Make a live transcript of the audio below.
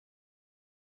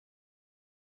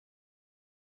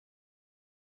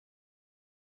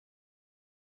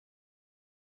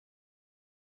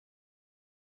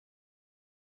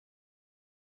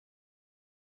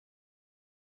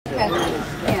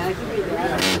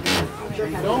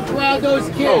Don't crowd those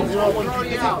kids. Throw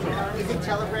you out. Is it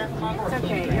telegraph? It's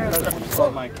okay. You're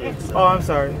okay. Oh, I'm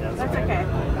sorry. That's okay.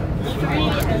 3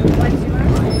 and 1 2.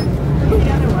 The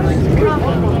other one.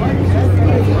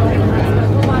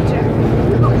 We'll watch it.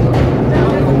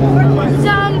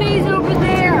 Zombies over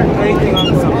there. Anything on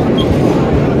the side?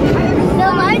 The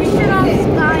lights should all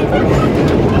sky.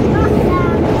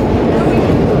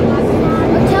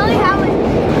 I'll tell you how it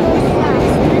goes fast.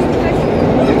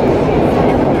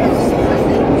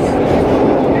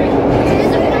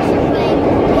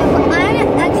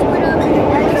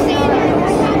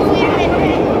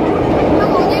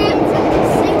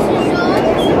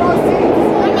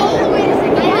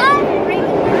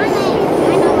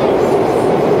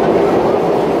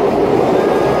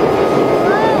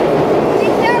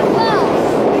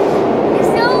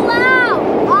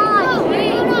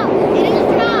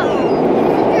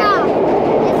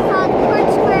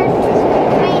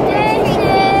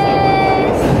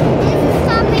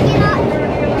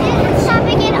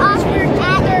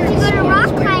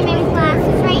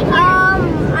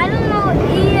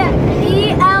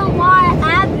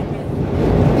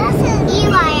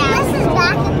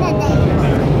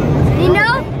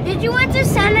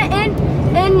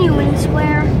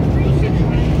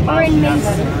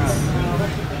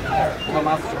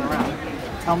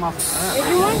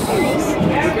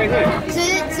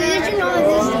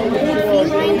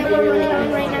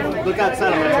 Look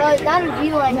outside of it. No, it's not a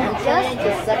view line.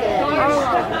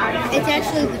 It's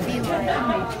actually the view line.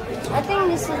 I think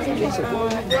this is the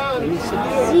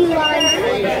Z line.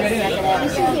 You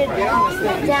should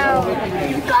get down.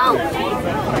 Go!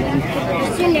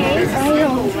 What's your name?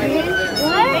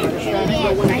 What?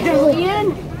 Julian?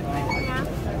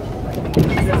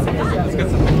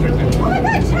 Oh my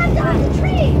God, Chad's on the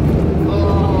tree!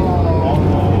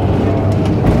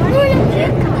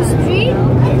 The street? I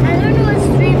don't know what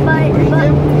street, but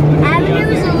Avenue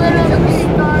is a little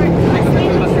start.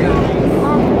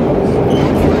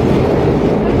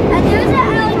 And there's an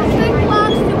electric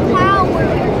box to power.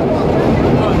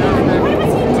 What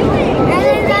was he doing? And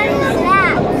then there's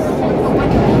snaps.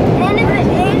 And if it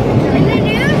is, in the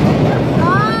news,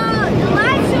 the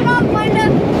lights should off when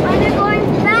they're going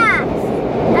fast.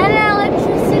 And the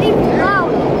electricity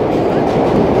flows.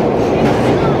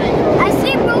 I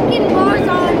see broken bars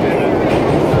on.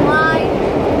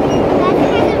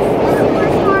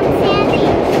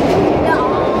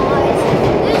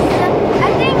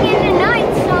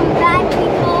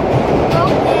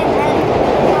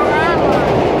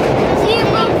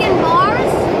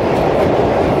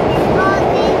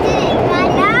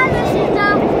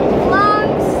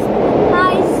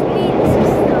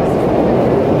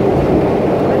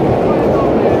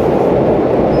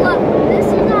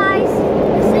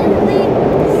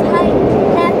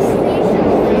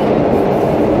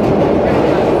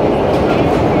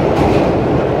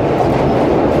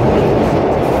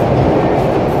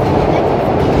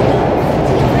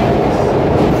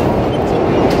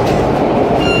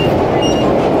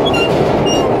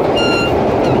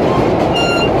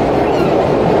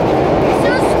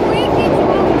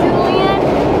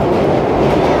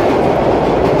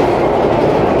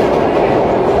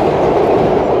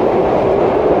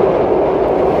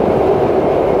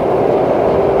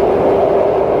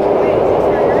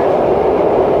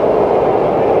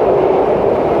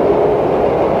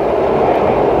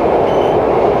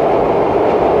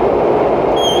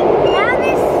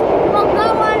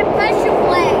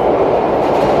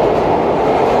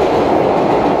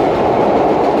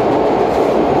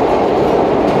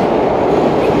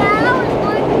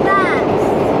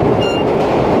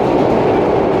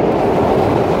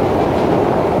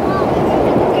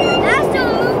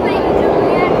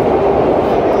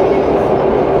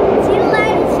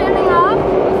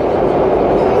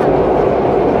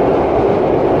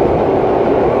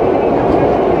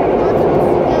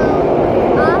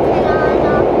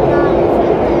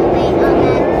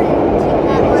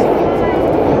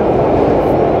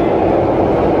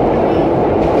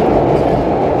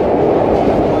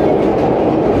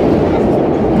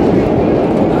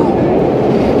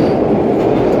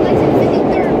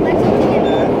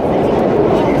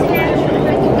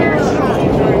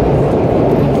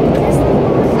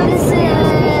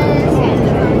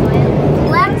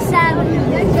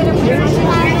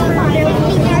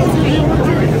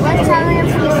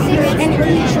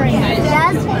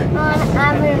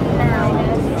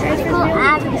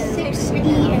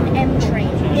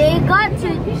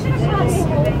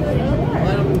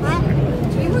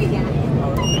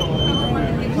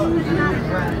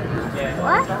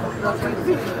 What?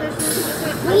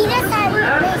 We decided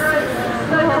this.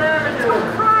 Don't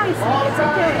cry.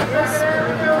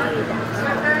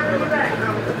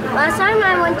 Last time I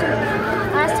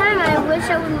wish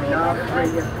I would meet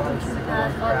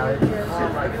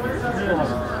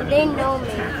they know me.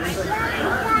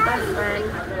 My friend.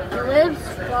 He lives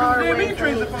far away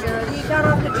from New Jersey. He got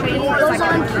off the train. He goes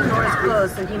on to doors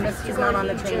closed, and he's not on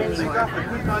the train anymore.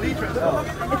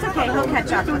 It's okay. He'll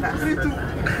catch up with us.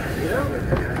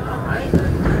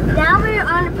 Now we're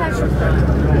on the pressure plate.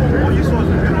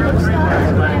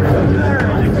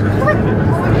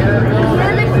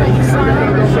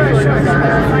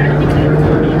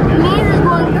 Means it's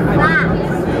going fast.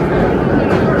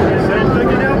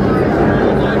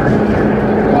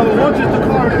 Oh, the one's just the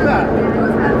car in the back.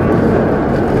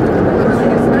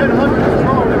 100 is the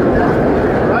car in the back,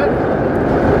 right?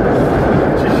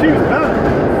 She was better.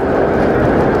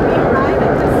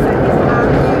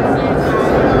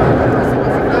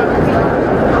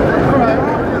 All right.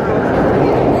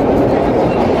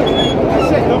 I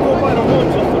said don't go by the one,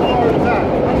 just the car in the back.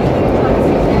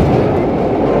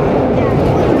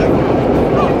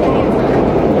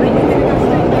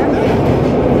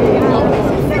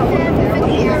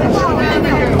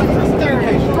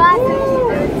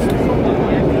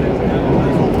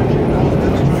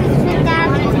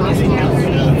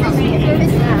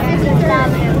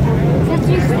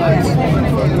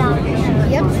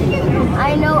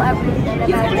 I know everything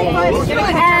about it.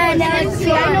 And I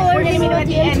know everything about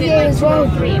the NTA as well.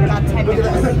 About 10 minutes.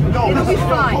 It'll be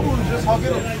fine.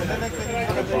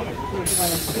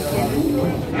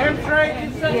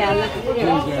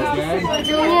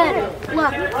 Julian,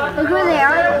 look where they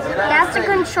are. That's the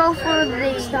control for the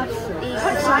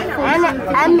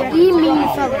and ME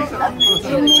means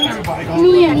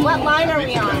me. What line are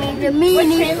we on? The me. What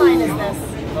train line is this?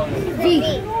 V.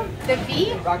 The V?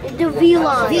 The V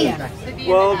line.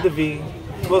 Well, the V.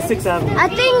 Well, 6th Avenue. I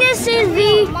think this is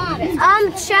the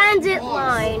transit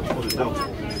line.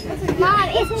 Mom,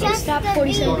 it's just the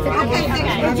It's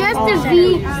just the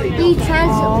V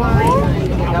transit line.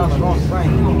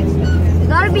 You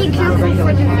gotta be careful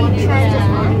for the V transit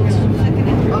line.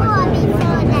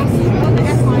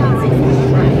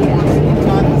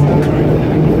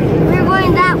 We're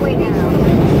going that way now.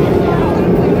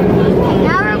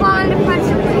 Now we're going to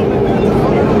pressure plate.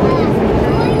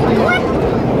 What?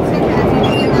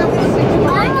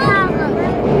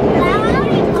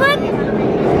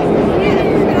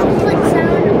 Click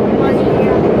sound on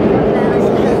here.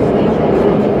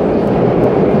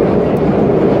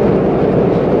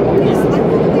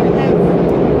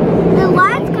 The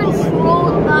line's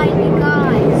controlled by the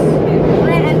guys.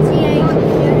 When MTA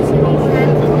gives me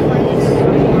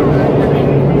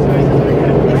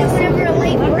except for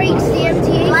late breaks, the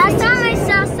MTA. Last time I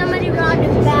saw somebody got a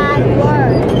bad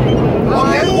word.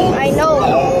 I know.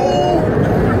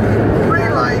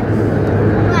 Green light.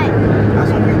 What?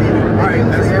 That's what we need.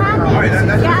 All right, that's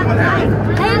what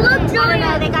happened. Hey, look,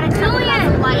 Julian. They got a Julian.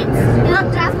 Lights. Look,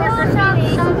 that's where some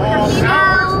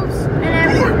shelves and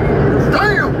everything.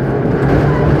 Damn!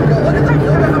 Yo, look at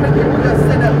how many people just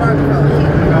sit at Rockefeller.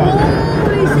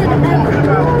 He said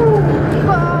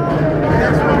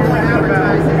That's what I'm going out about.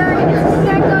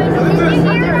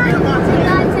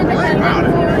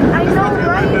 I know,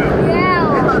 right?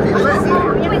 Yeah. At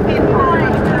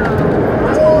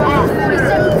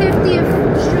 4750th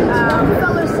Street,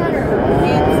 Rockefeller Center.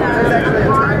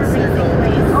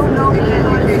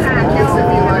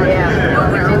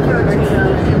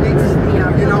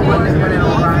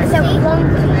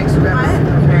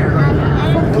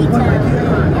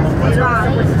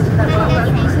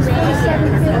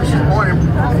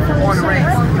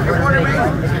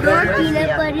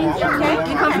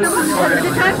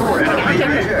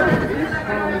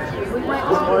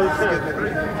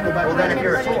 Well, then if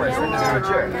you're a tourist, then you're a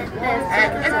chair.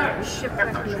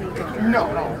 No.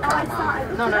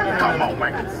 Come on,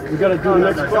 man. We gotta do the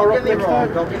next car up next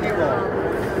time. Don't get me wrong.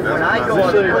 When I go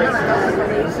on the plane,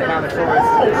 I'm a tourist.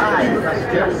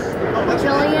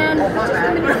 Julian,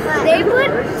 they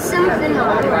put something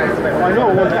on. I know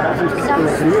what Some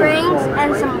strings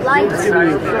and some lights.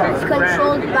 It's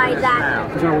controlled by that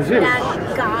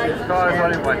guy.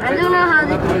 I don't know how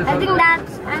they.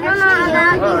 I don't know how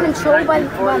that is controlled by.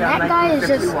 Well, that guy is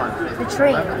just the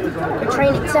train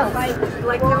itself.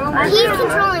 He's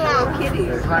controlling that.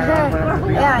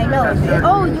 Yeah, I know.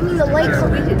 Oh, you mean the lights?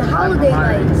 The holiday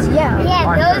lights? Yeah. Yeah,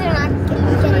 those are not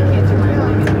getting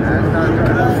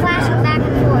flashing back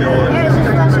and forth. There's just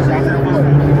flashing back and forth.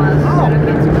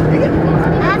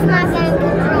 That's not getting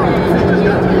controlled.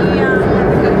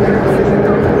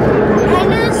 And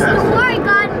this story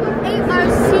got a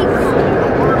sequel.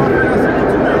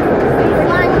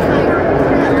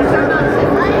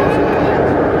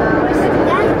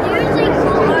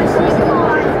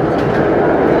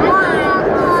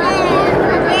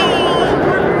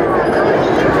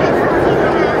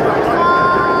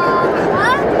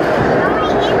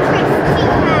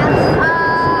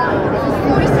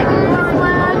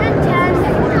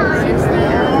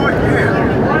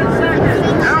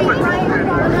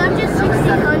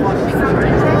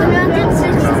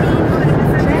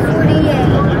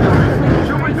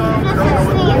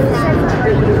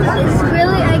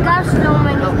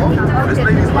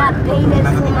 got painted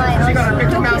for my You got a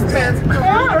Mickey Mouse pen?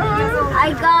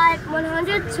 I got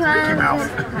 112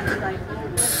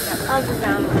 of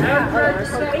them.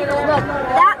 Look,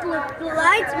 that the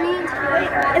lights means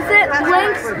if it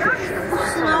blinks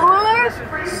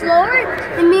slower,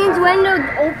 it means when the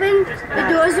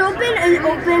doors open and it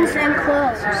opens and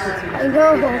closes. And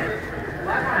go home.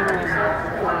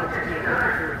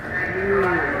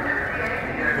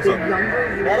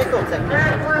 Medical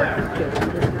technician.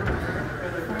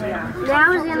 Now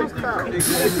it's gonna go.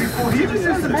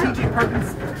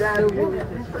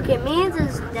 Okay, it means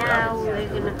it's now we're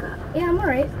gonna go. Yeah, I'm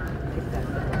alright.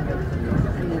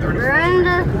 We're in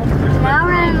the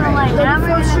light. Now we're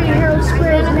in the Street Herald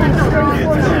Square. The next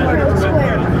 34th Street Herald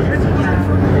Square.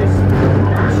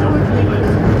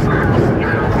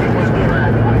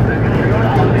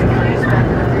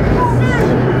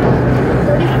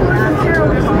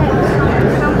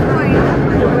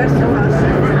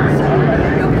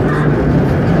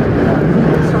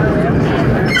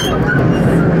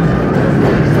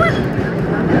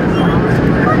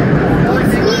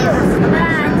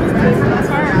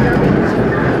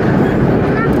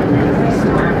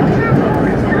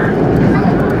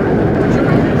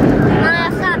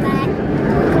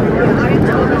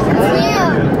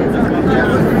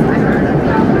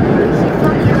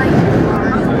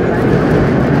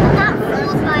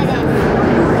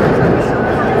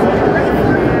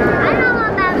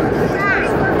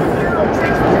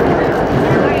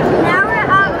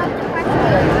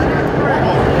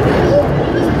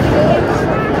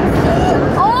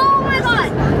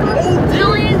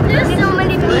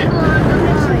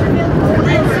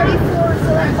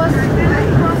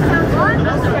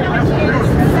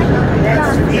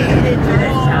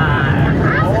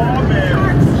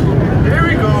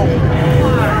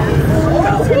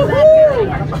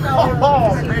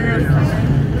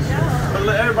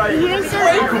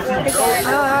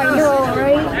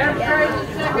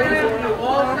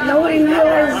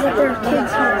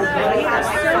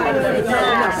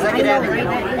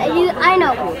 I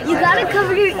know. You gotta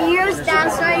cover your ears.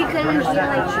 That's why you couldn't be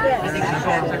like this.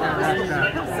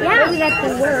 Yeah, that's the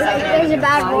word. There's a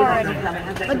bad word.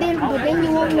 But then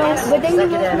you won't know.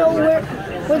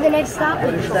 Where the next stop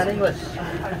is.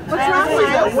 What's wrong with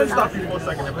you? One stop you for a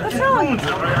second. What's wrong?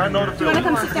 I know the You want to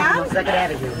come sit down? Second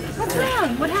Avenue. What's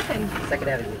wrong? What happened? Second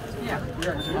Avenue.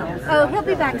 Oh, he'll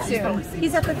be back soon.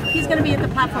 He's going to be at the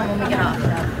platform when we get off.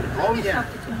 Oh, yeah.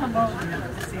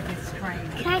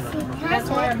 Can I see?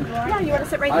 Yeah, you want to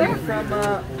sit right here? From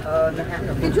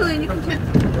Manhattan. Hey, Julian, you can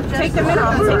take them in.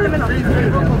 I'll take them in.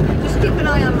 Just keep an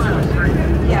eye on mine.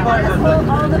 Yeah.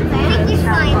 All the things. It's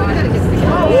fine.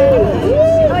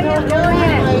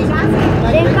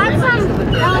 They've got some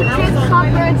electric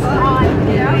cupboards on.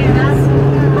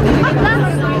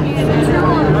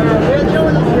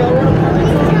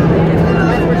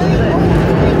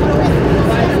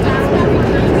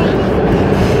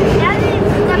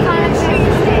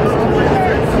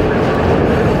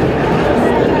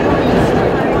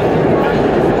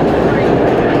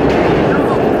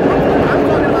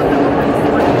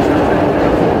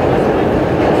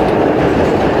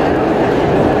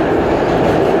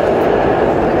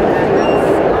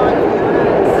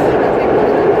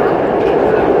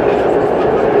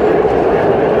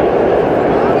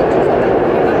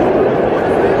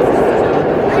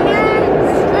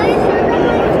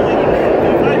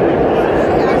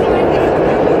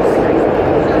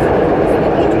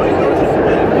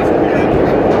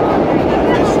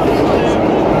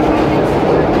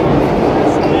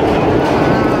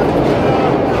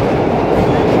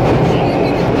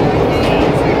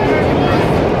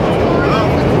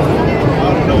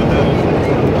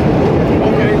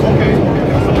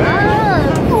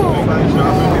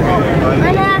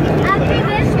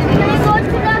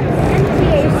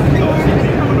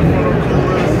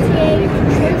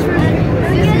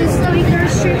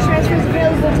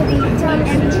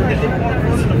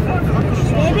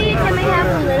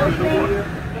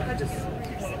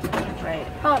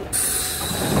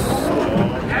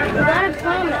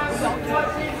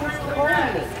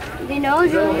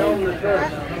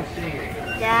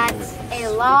 That's a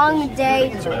long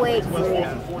day to wait for.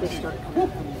 It's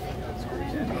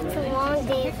a long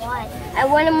day of what?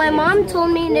 And when my mom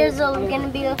told me there's gonna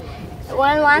be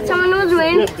last time when it was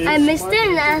raining, I missed it,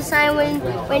 and last time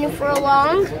waiting for a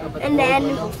long, and then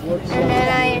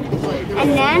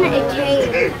it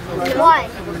came. What?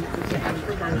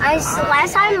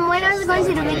 Last time when I was going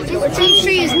to the vintage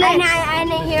tree, and I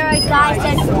hear a guy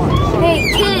said, "Hey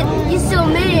kid, you still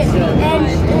made it," and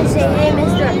I said, "Hey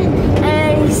mister,"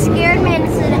 and he scared me and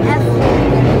said, "F."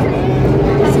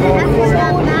 I said, "F is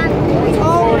not bad."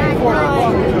 Oh my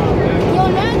God.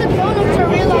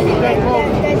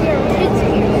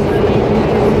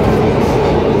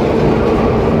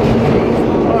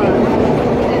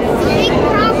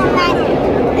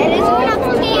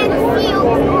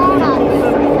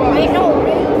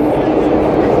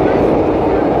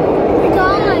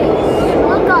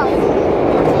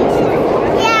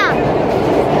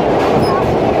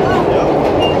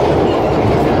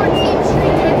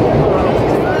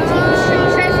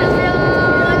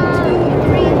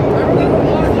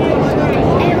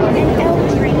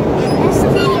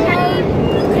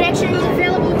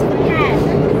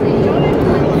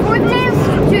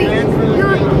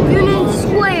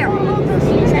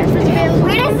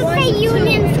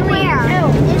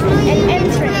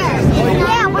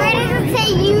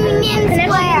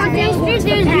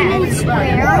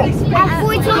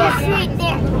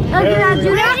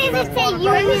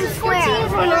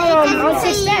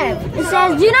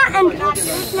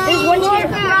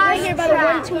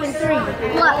 1, 2, and 3.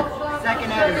 What?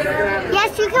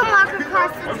 Yes, you can walk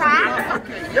across the track.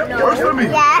 Works for me.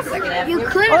 Yes, you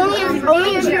could. Only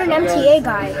if you're an MTA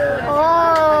guy.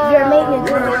 Oh. You're a maintenance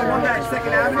worker.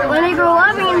 When I grow up,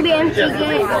 I'm going to be an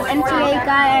MTA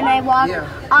guy, and I walk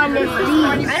on this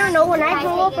beach. I don't know. When I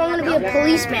grow up, I'm going to be a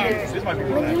policeman.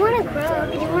 When you want to grow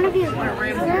up, you want to be a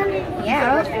policeman?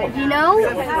 Yeah. You know,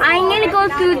 I'm going to go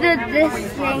through this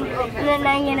thing, and then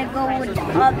I'm going to go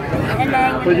up, and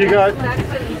then I'm But you got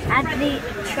at the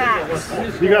tracks.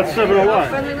 you got 701.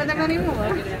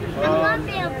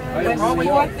 I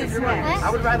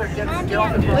would rather get off the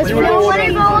You know, when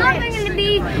I grow up, I'm going to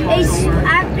be a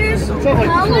actor's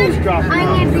college. I'm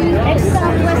going to be a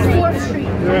Southwest 4th Street.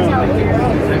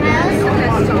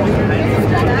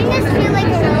 Doesn't this feel like a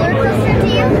roller coaster to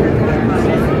you?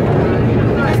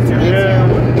 Yeah.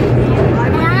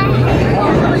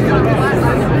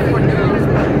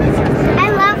 I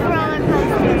love roller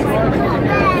coasters.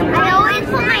 I always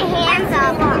put my hands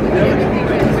up.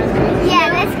 Yeah,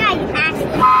 this guy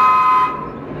actually.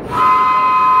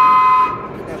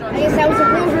 I guess that was a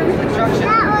river.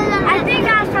 I think I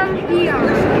was from here.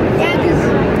 Yeah, because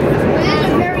this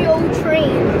is a very old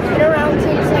train. Been around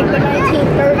since like the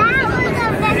 1930s.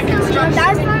 That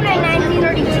was from the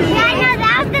 1932. Yeah, no,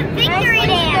 that was the Victory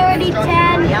Dam.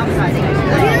 3010.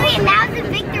 Julian, that was the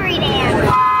Victory Dam.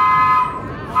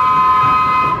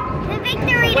 The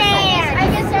Victory Dam. I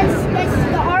guess that's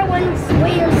the R1's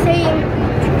way of saying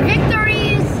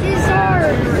victory is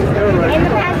ours. And the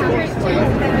passengers too.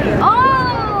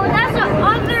 Oh, that's the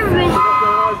other vision.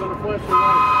 That's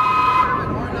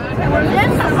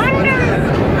the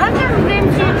other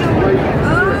vintage.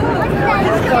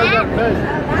 What's that?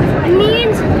 It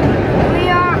means we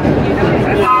are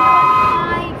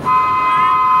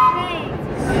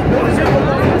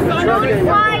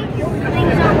notify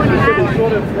things are what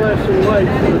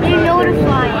happens. They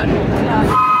notify it.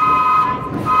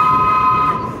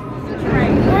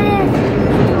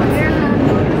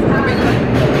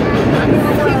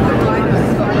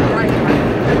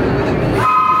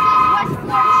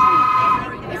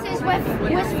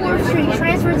 West 4th Street.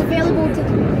 Transfers available to the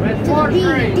B,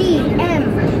 D, M,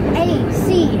 A,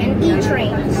 C, and E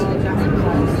trains.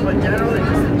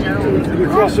 You're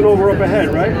crossing over up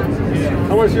ahead, right?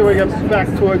 I want to see if I get back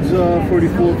towards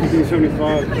 44, 15,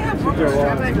 75.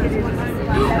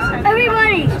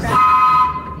 Everybody!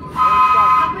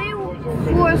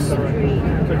 W4th Street.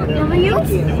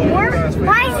 W4?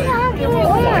 Why is it honking the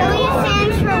horn? W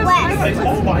stands for West.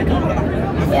 Oh my god.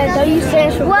 Yeah, W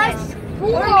stands for West.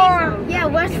 Yeah,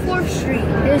 West 4th Street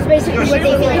is basically what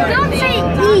they mean. Don't say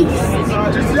East.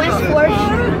 West 4th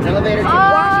Street. Elevator. Oh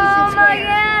my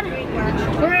god.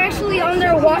 We're actually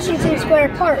under Washington Square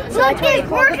Park. So look, there's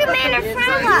Workman in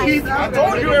front of us. I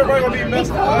told you everybody gonna be They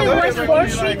messed call it West 4th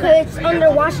Street because it's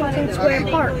under Washington Square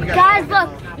Park. Guys, look,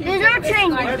 there's no train.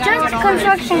 Just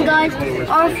construction guys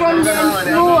are from the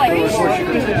employees.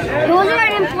 Those are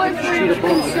employees for construction.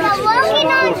 We're walking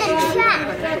on the track.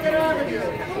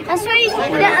 That's why you see the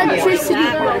electricity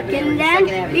work, and then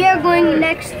we are going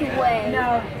next way.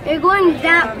 No, they're going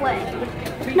that way.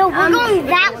 No, we're going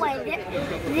that way.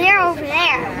 They're over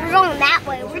there. We're going that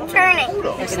way. We're turning.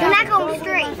 We're not going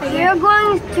straight. We're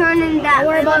going turning that way.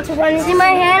 We're about to run. See my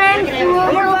hand?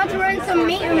 We're about to run some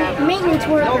maintenance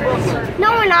workers.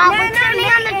 No, we're not. We're turning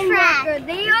on the track.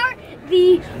 They are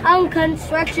the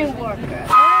construction workers.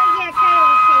 Yeah, kind of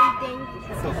the same thing.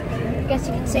 I guess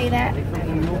you can say that.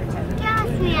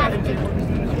 I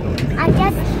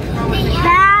guess they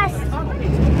fast.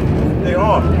 They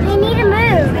are. They need to move. Oh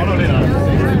no, they're not.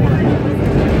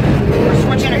 We're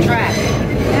switching a track. I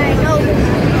know.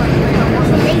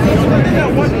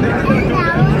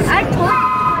 I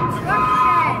told you.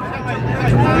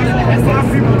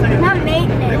 Not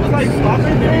maintenance. It was like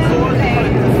stopping.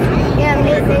 Yeah,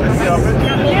 maintenance. They're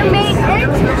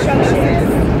maintenance construction.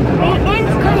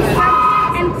 Maintenance construction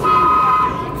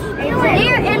and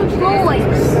they're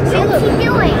employees. What's he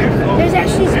doing? There's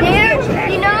actually there,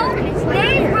 you know,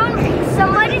 they broke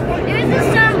somebody. There's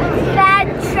some bad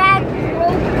track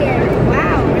broke there.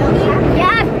 Wow, really?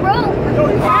 Yeah, it broke.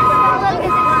 That's the look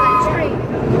at the tree.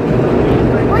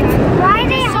 Why are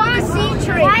they honking?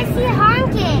 Why is he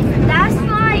honking? That's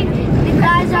why the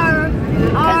guys are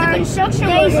construction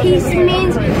workers. He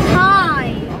means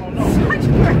hi.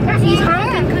 He's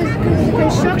honking because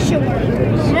construction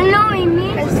workers. No, he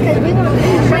means because we want to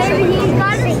construction workers. He's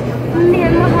got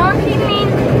honking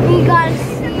means he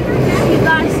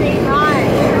gotta say hi.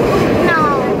 No.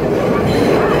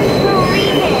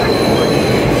 Read it.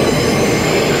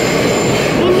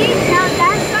 You need to tell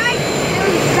that guy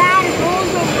there's bad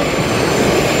holes over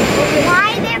there. Why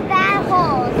are there bad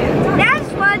holes? That's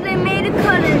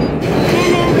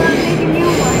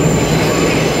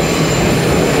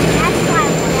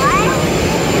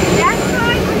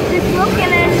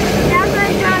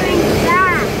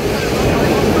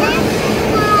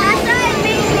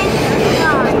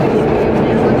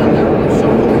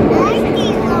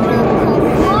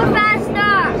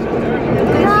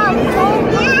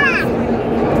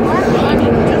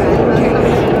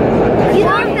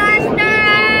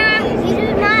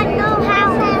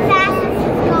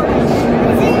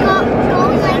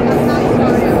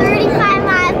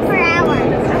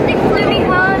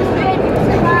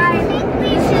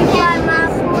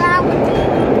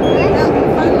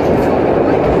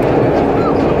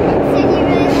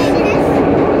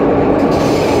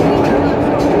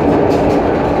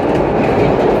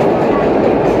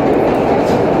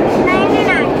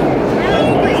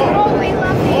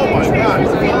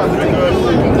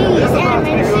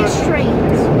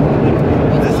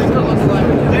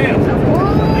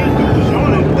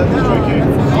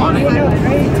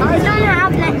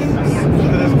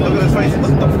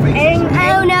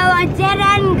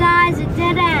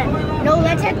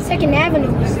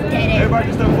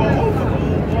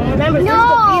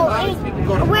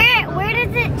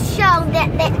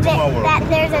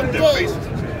there's a gate.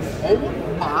 Oh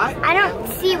my. I don't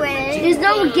see where it is. There's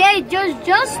no gate.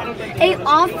 Just a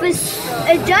office.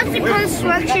 Just a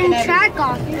construction track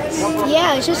office.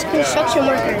 Yeah, it's just construction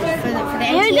workers for the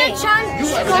Here's the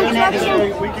construction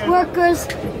workers'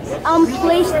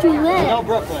 place to live.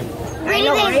 I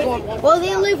know, right? Well,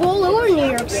 they live all over New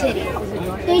York City.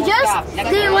 They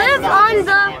live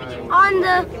on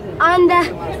the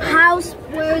house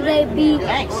where they be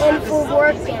in for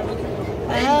working.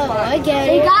 Oh, I get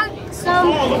They it. got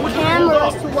some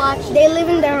cameras to watch. They live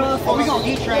in their office.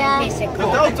 Yeah. Basically. The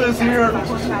Delta's here.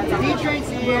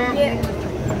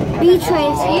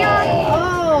 B-train's here.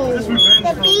 Oh.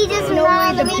 The B doesn't No run way,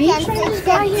 on the the B weekends. train's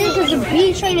got here because the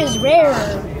B train is rare.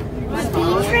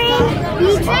 B-train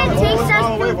takes us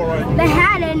to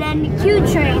Manhattan and the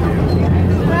Q-train.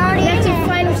 That's a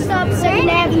final stop, 2nd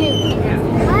Avenue.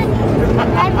 What?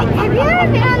 Have you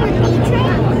ever been on the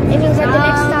B-train? It means that the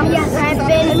next stop Yes, I've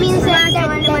been. It means that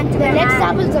the next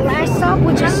stop is the last stop,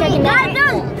 which is 2nd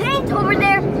Avenue. There's paint over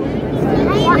there.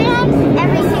 Have you been on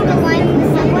every single line in the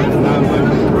subway?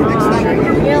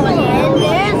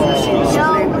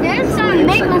 There's some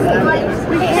makeup like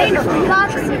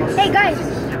boxes. Hey guys,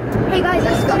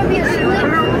 it's gonna be a split.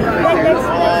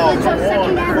 Let's up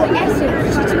 2nd Avenue exit.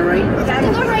 To the right? To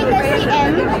the right, that's the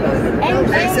M.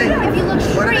 And if you look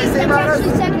straight, that's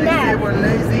actually 2nd Avenue.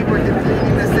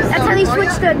 That's how they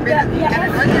switched the F. Yeah,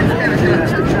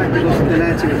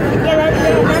 that's the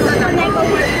one that goes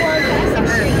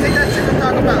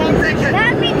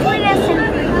That'd be between us and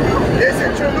There's a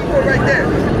chalupa right there.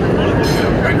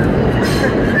 Right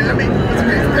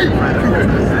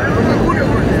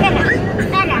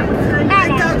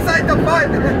outside the bud.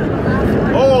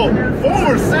 Oh,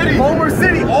 Homer City. Homer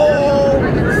City. Oh,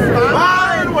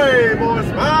 smile and wave, boy.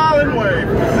 Smile and wave.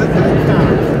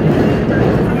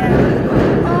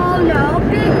 oh no,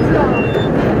 big dog.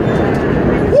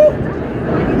 Woo!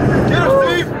 Get him,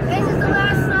 Steve. This is the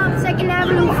last stop, 2nd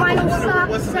Avenue, final stop,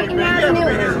 2nd Avenue.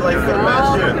 Like the best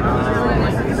shit.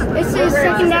 This is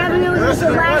 2nd Avenue, this is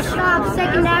the last stop,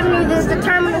 2nd Avenue, this is the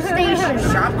terminal station.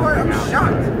 Shop car? I'm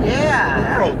shocked.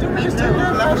 Yeah. Bro, did we just take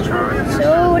that last try?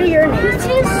 So, what are your names?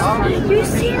 You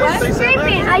see the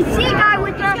scraping? I see a guy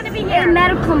with a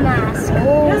medical mask.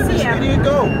 Where do you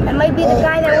go? That might be the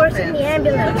guy that works in the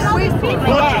ambulance. My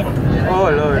dad. Oh,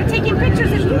 Lord. Taking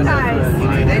pictures of you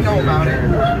guys. They know about it.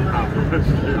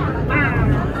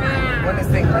 When this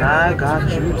thing I got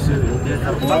you too.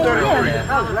 I'm 30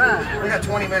 already. We got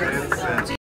 20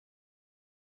 minutes.